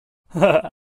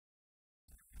Let's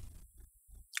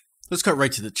cut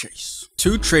right to the chase.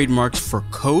 2 trademarks for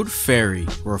Code Fairy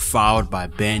were filed by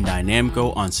Bandai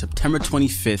Namco on September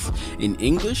 25th in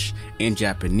English and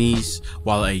Japanese,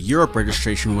 while a Europe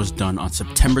registration was done on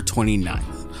September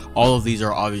 29th. All of these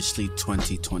are obviously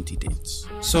 2020 dates.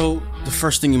 So the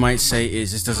first thing you might say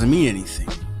is this doesn't mean anything.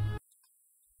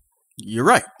 You're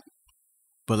right,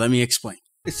 but let me explain.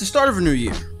 It's the start of a new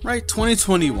year, right?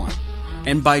 2021.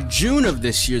 And by June of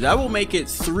this year, that will make it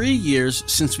 3 years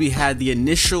since we had the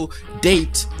initial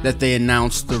date that they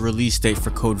announced the release date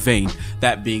for Code Vein,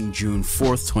 that being June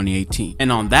 4th, 2018.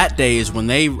 And on that day is when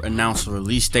they announced the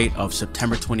release date of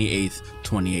September 28th,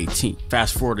 2018.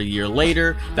 Fast forward a year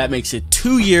later, that makes it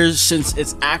 2 years since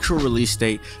its actual release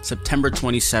date, September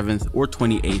 27th or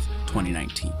 28th,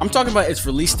 2019. I'm talking about its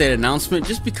release date announcement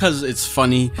just because it's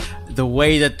funny. The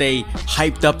way that they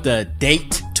hyped up the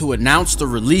date to announce the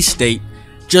release date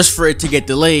just for it to get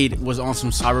delayed was on some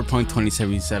Cyberpunk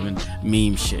 2077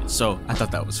 meme shit. So I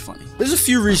thought that was funny. There's a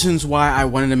few reasons why I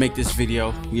wanted to make this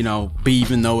video,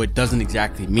 even though it doesn't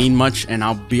exactly mean much. And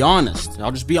I'll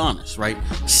just be honest, right?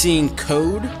 Seeing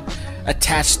Code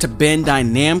attached to Bandai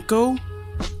Namco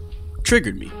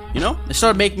triggered me, It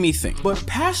started making me think. But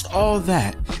past all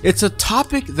that, it's a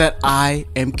topic that I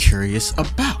am curious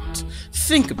about.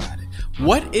 Think about it.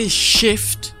 What is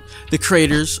Shift, the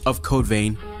creators of Code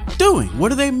Vein, doing?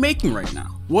 What are they making right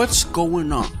now? What's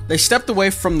going on? They stepped away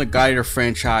from the God Eater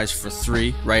franchise for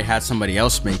 3, right? Had somebody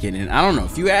else make it, and I don't know.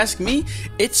 If you ask me,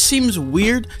 it seems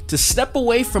weird to step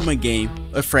away from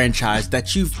a franchise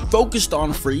that you've focused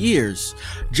on for years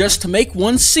just to make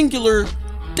one singular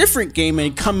different game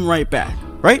and come right back,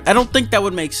 right? I don't think that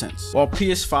would make sense. While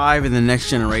PS5 and the next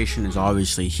generation is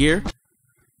obviously here,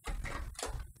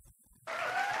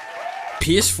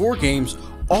 PS4 games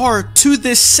are to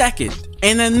this second,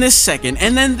 and then this second,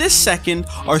 and then this second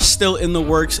are still in the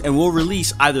works and will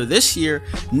release either this year,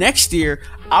 next year,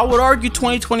 I would argue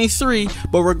 2023,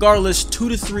 but regardless, 2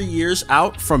 to 3 years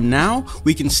out from now,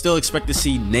 we can still expect to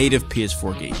see native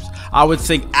PS4 games. I would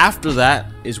think after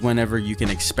that is whenever you can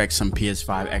expect some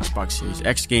PS5, Xbox Series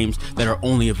X games that are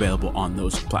only available on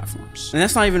those platforms. And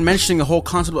that's not even mentioning the whole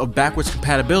concept of backwards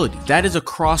compatibility. That is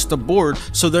across the board,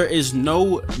 so there is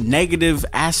no negative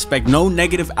aspect, no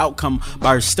negative outcome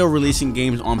by still releasing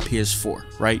games on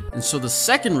PS4, right? And so the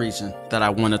second reason that I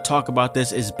want to talk about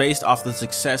this is based off the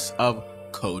success of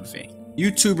Code Vein.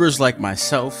 YouTubers like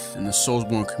myself and the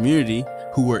Soulsborne community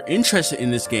who were interested in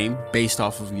this game based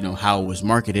off of how it was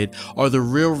marketed are the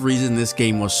real reason this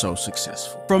game was so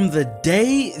successful. From the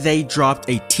day they dropped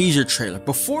a teaser trailer,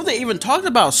 before they even talked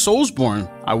about Soulsborne,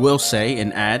 I will say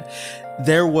and add,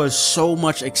 there was so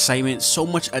much excitement, so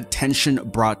much attention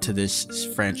brought to this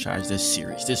franchise, this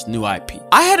series, this new IP.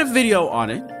 I had a video on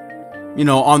it,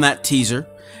 on that teaser.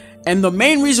 And the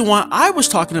main reason why I was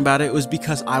talking about it was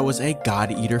because I was a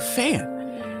God Eater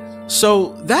fan.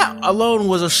 So that alone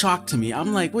was a shock to me.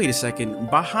 I'm like, wait a second,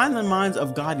 behind the minds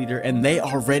of God Eater, and they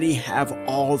already have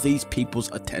all these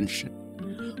people's attention.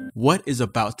 What is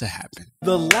about to happen?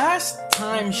 The last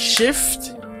time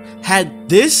Shift had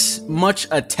this much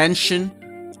attention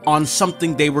on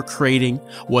something they were creating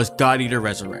was God Eater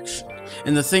Resurrection.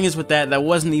 And the thing is with that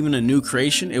wasn't even a new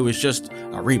creation, it was just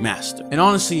a remaster. And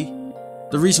honestly,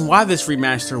 the reason why this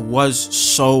remaster was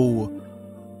so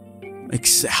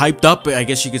hyped up, I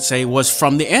guess you could say, was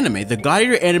from the anime. The God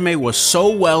Eater anime was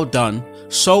so well done,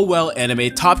 so well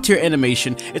animated, top tier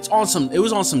animation. It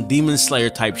was on some Demon Slayer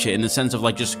type shit in the sense of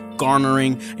like just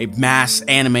garnering a mass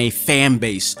anime fan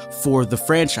base for the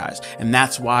franchise. And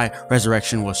that's why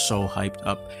Resurrection was so hyped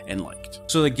up and liked.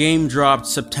 So the game dropped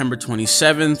September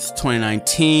 27th,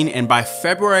 2019, and by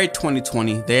February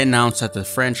 2020, they announced that the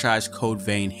franchise Code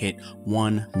Vein hit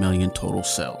 1 million total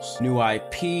sales. New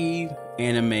IP,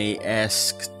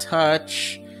 anime-esque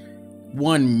touch,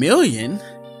 1 million?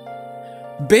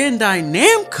 Bandai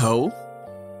Namco?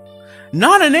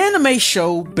 Not an anime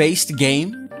show-based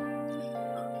game?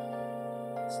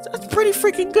 That's pretty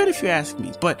freaking good if you ask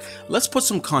me, but let's put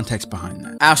some context behind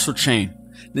that. Astral Chain,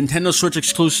 Nintendo Switch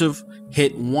exclusive,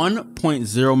 hit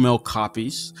 1.0 mil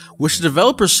copies, which the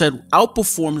developers said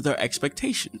outperformed their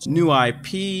expectations. New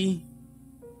IP,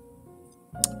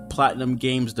 Platinum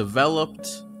Games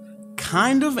developed,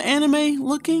 kind of anime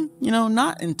looking,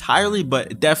 not entirely,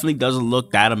 but it definitely doesn't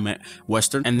look that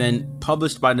Western, and then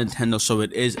published by Nintendo, so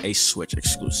it is a Switch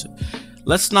exclusive.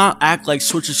 Let's not act like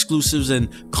Switch exclusives and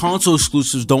console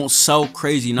exclusives don't sell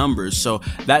crazy numbers, so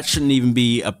that shouldn't even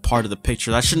be a part of the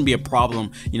picture. That shouldn't be a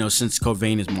problem, since Code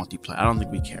Vein is multiplayer. I don't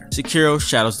think we care. Sekiro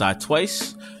Shadows Die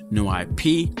Twice, new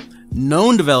IP,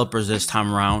 known developers this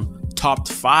time around,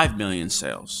 topped 5 million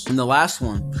sales. And the last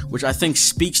one, which I think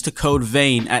speaks to Code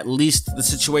Vein, at least the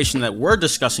situation that we're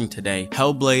discussing today,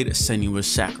 Hellblade: Senua's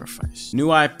Sacrifice.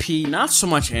 New IP, not so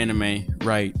much anime,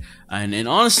 right? And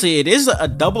honestly, it is a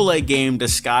AA game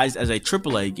disguised as a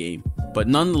AAA game, but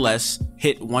nonetheless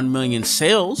hit 1 million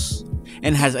sales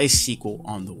and has a sequel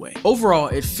on the way. Overall,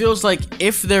 it feels like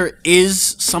if there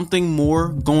is something more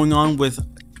going on with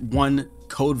 1,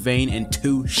 Code Vein, and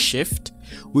 2, Shift,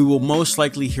 we will most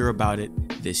likely hear about it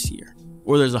this year.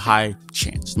 Or there's a high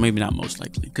chance, maybe not most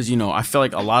likely, because you know, I feel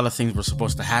like a lot of things were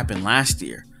supposed to happen last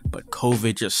year, but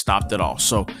COVID just stopped it all.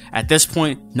 So at this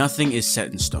point, nothing is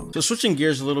set in stone. So switching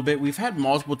gears a little bit, we've had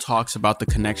multiple talks about the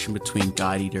connection between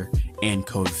God Eater and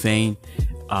Code Vein.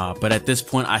 But at this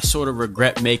point, I sort of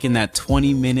regret making that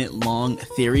 20-minute long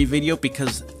theory video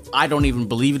because I don't even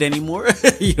believe it anymore.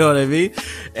 You know what I mean?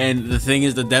 And the thing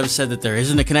is, the dev said that there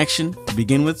isn't a connection to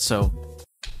begin with, so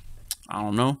I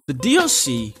don't know. The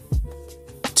DLC,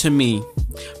 to me,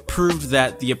 proved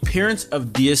that the appearance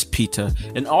of Dias Pita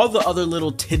and all the other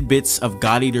little tidbits of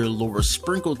God Eater lore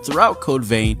sprinkled throughout Code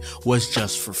Vein was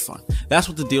just for fun. That's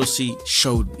what the DLC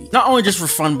showed me. Not only just for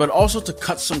fun, but also to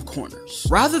cut some corners.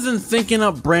 Rather than thinking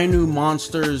up brand new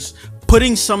monsters,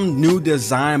 putting some new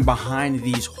design behind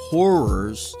these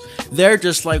horrors, they're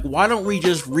just like, why don't we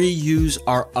just reuse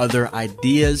our other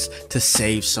ideas to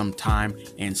save some time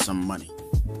and some money?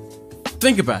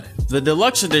 Think about it. The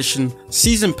deluxe edition,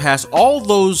 season pass, all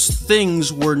those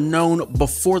things were known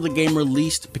before the game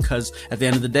released, because at the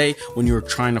end of the day, when you were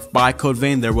trying to buy Code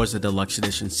Vein, there was a deluxe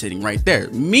edition sitting right there.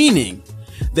 Meaning,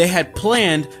 they had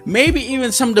planned, maybe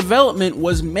even some development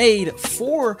was made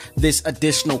for this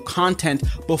additional content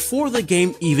before the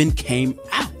game even came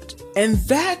out. And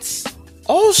that's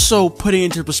also putting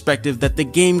into perspective that the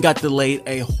game got delayed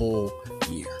a whole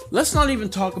year. Let's not even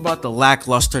talk about the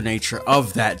lackluster nature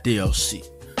of that DLC.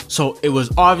 So it was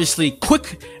obviously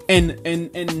quick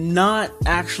and not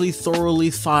actually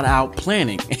thoroughly thought out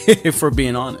planning, if we're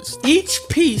being honest. Each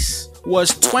piece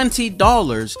was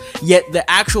 $20, yet the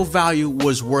actual value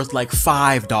was worth like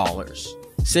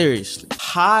 $5. Seriously.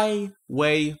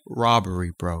 Highway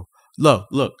robbery, bro.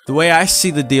 Look, the way I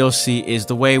see the DLC is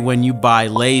the way when you buy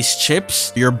Lay's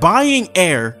chips, you're buying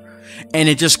air and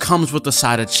it just comes with the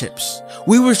side of chips.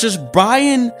 We was just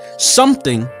buying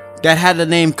something that had the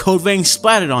name Code Vein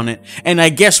splattered on it, and I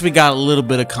guess we got a little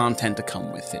bit of content to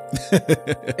come with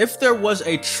it. If there was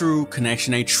a true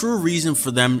connection, a true reason for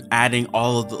them adding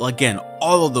all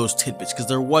of those tidbits, because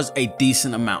there was a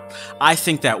decent amount, I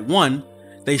think that 1,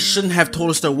 they shouldn't have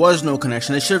told us there was no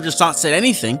connection. They should have just not said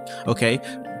anything, okay,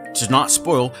 to not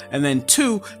spoil. And then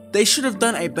 2, they should have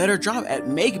done a better job at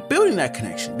building that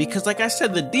connection, because like I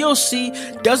said, the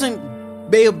DLC doesn't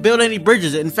build any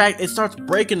bridges. In fact, it starts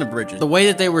breaking the bridges. The way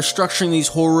that they were structuring these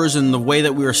horrors and the way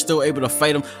that we were still able to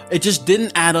fight them, it just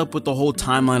didn't add up with the whole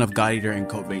timeline of God Eater and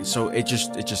Code Vein. So it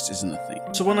just isn't a thing.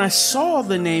 So when I saw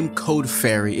the name Code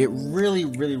Fairy, it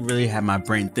really had my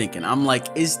brain thinking. I'm like,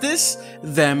 is this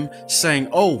them saying,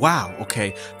 oh wow,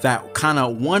 okay, that kind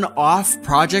of one-off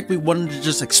project we wanted to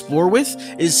just explore with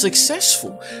is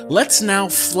successful. Let's now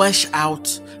flesh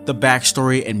out the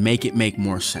backstory and make it make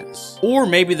more sense. Or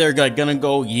maybe they're like gonna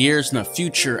go years in the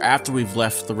future after we've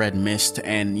left the Red Mist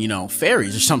and, you know,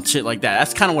 fairies or some shit like that.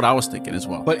 That's kind of what I was thinking as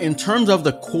well. But in terms of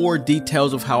the core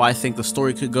details of how I think the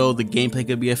story could go, the gameplay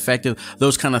could be effective,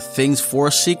 those kind of things for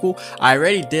a sequel, I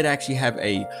already did actually have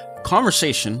a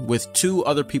conversation with 2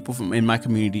 other people from in my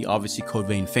community, obviously Code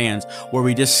Vein fans, where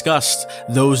we discussed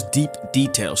those deep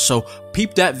details. So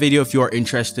peep that video if you are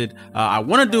interested. I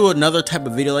want to do another type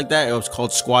of video like that. It was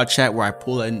called Squad Chat, where I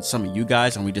pull in some of you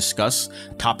guys and we discuss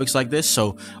topics like this.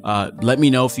 So let me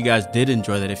know if you guys did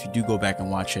enjoy that. If you do go back and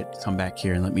watch it, come back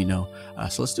here and let me know.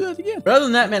 So let's do that again. But other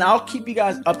than that, man, I'll keep you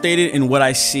guys updated in what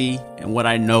I see and what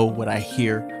I know, what I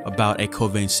hear about a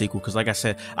Code Vein sequel. Because like I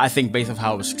said, I think based on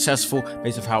how it was successful,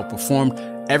 based on how it performed,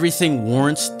 everything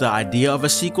warrants the idea of a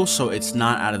sequel. So it's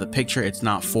not out of the picture. It's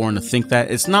not foreign to think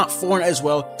that. It's not foreign as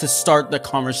well to start the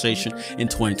conversation in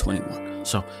 2021.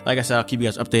 So like I said, I'll keep you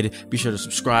guys updated. Be sure to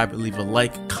subscribe, leave a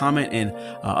like, comment, and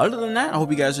other than that, I hope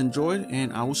you guys enjoyed,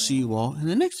 and I will see you all in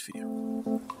the next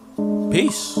video.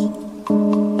 Peace.